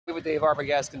with Dave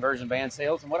Arbogast Conversion Van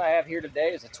Sales, and what I have here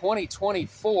today is a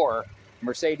 2024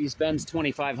 Mercedes Benz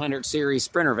 2500 Series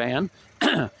Sprinter van.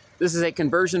 This is a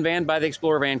conversion van by the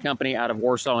Explorer Van Company out of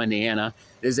Warsaw, Indiana.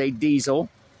 It is a diesel,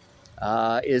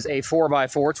 is a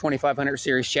 4x4 2500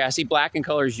 Series chassis, black in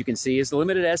color as you can see. It's the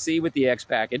limited SE with the X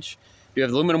package. You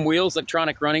have aluminum wheels,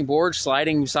 electronic running boards,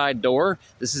 sliding side door.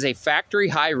 This is a factory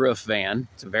high roof van.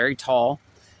 It's very tall.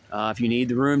 If you need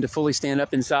the room to fully stand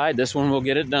up inside, this one will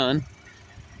get it done.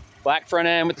 Black front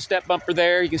end with the step bumper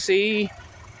there, you can see.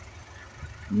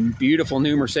 Beautiful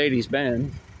new Mercedes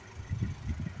Benz.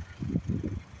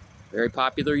 Very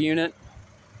popular unit.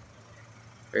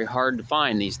 Very hard to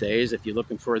find these days if you're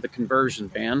looking for the conversion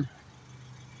van.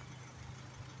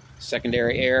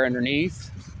 Secondary air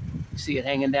underneath. You see it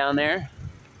hanging down there.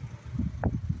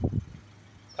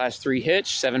 Class 3 hitch,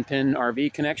 7-pin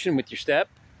RV connection with your step.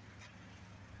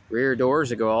 Rear doors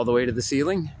that go all the way to the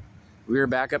ceiling. Rear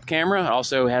backup camera. It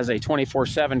also has a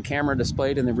 24/7 camera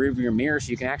displayed in the rearview mirror,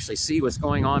 so you can actually see what's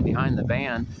going on behind the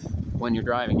van when you're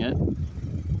driving it,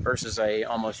 versus a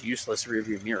almost useless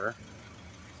rearview mirror.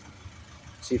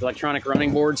 See the electronic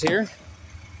running boards here.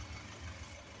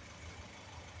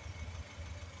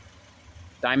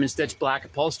 Diamond stitch black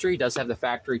upholstery. Does have the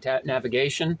factory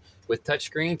navigation with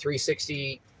touchscreen,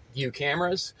 360 view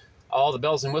cameras. All the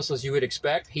bells and whistles you would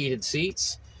expect. Heated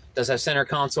seats. Does have center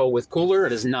console with cooler.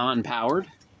 It is non-powered.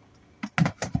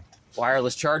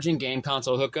 Wireless charging, game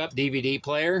console hookup, DVD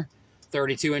player,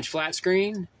 32-inch flat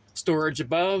screen, storage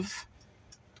above,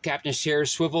 captain's chair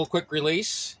swivel quick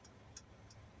release.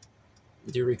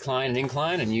 You do recline and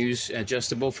incline and use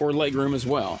adjustable for legroom as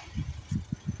well.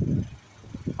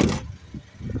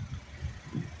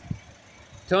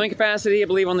 Towing capacity, I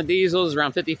believe on the diesel is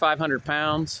around 5,500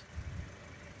 pounds.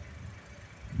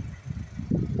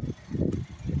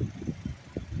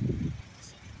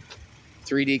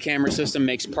 .3D camera system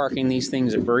makes parking these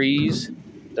things a breeze.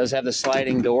 Does have the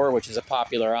sliding door, which is a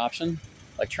popular option.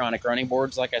 Electronic running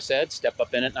boards, like I said, step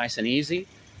up in it nice and easy.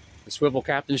 The swivel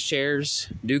captain's chairs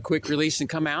do quick release and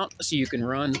come out, so you can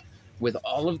run with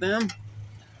all of them,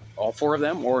 all 4 of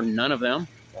them, or none of them,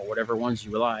 or whatever ones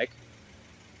you like.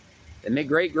 They make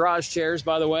great garage chairs,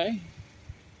 by the way.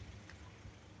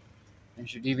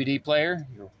 There's your DVD player,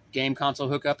 your game console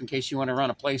hookup in case you want to run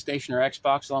a PlayStation or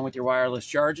Xbox along with your wireless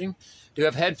charging. Do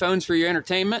have headphones for your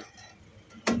entertainment.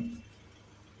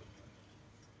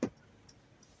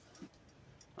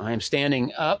 I am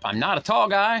standing up. I'm not a tall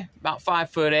guy, about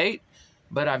 5'8",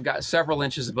 but I've got several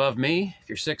inches above me. If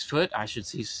you're 6 foot, I should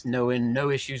see no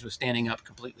issues with standing up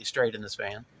completely straight in this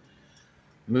van.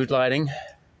 Mood lighting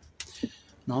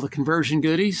and all the conversion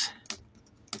goodies.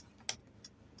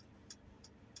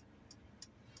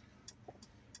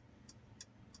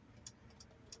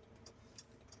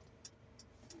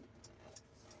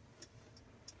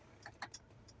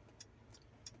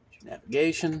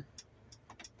 Navigation.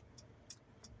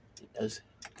 It does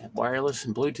have wireless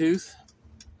and Bluetooth.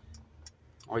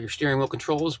 All your steering wheel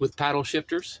controls with paddle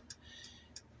shifters.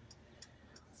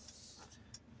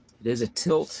 It is a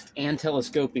tilt and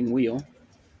telescoping wheel. It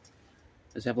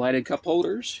does have lighted cup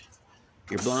holders.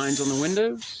 Your blinds on the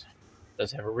windows. It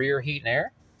does have a rear heat and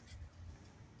air.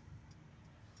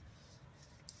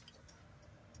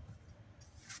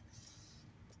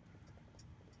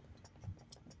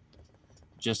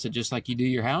 Adjusted just like you do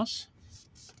your house.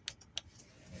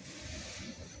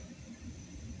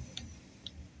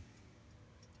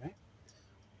 Okay.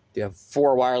 You have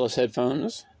 4 wireless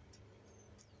headphones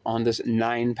on this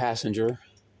 9-passenger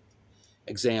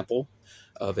example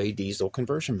of a diesel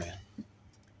conversion van.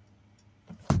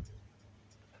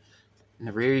 In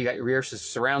the rear, you got your rear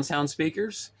surround sound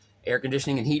speakers, air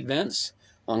conditioning and heat vents,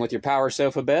 along with your power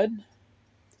sofa bed.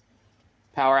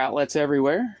 Power outlets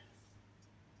everywhere.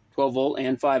 12-volt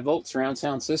and 5-volt surround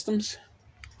sound systems.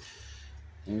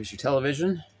 Here's your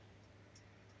television.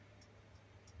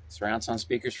 Surround sound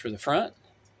speakers for the front.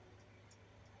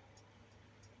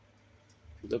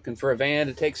 If you're looking for a van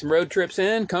to take some road trips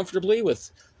in comfortably with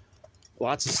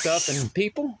lots of stuff and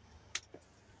people,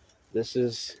 this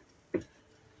is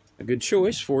a good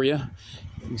choice for you.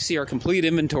 You can see our complete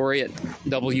inventory at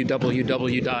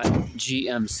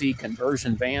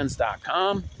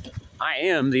www.gmcconversionvans.com. I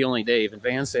am the only Dave in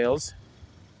van sales.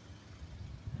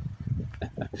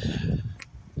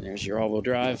 There's your all-wheel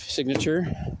drive signature.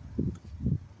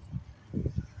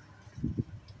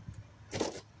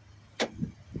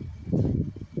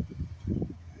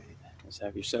 Let's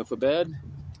have your sofa bed.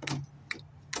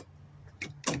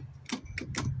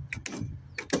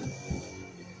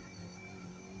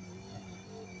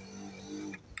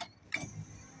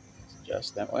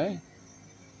 Just that way.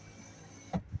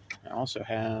 I also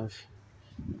have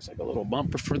Looks like a little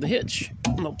bumper for the hitch.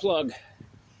 Little plug.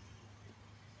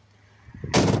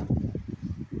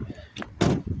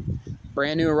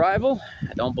 Brand new arrival.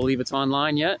 I don't believe it's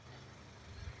online yet.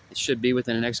 It should be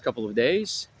within the next couple of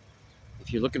days.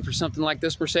 If you're looking for something like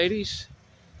this Mercedes,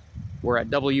 we're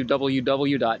at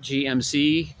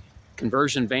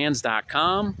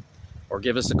www.gmcconversionvans.com, or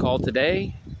give us a call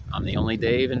today. I'm the only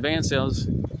Dave in van sales.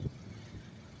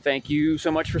 Thank you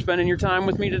so much for spending your time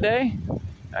with me today.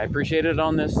 I appreciate it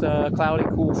on this cloudy,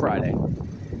 cool Friday.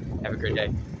 Have a great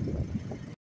day.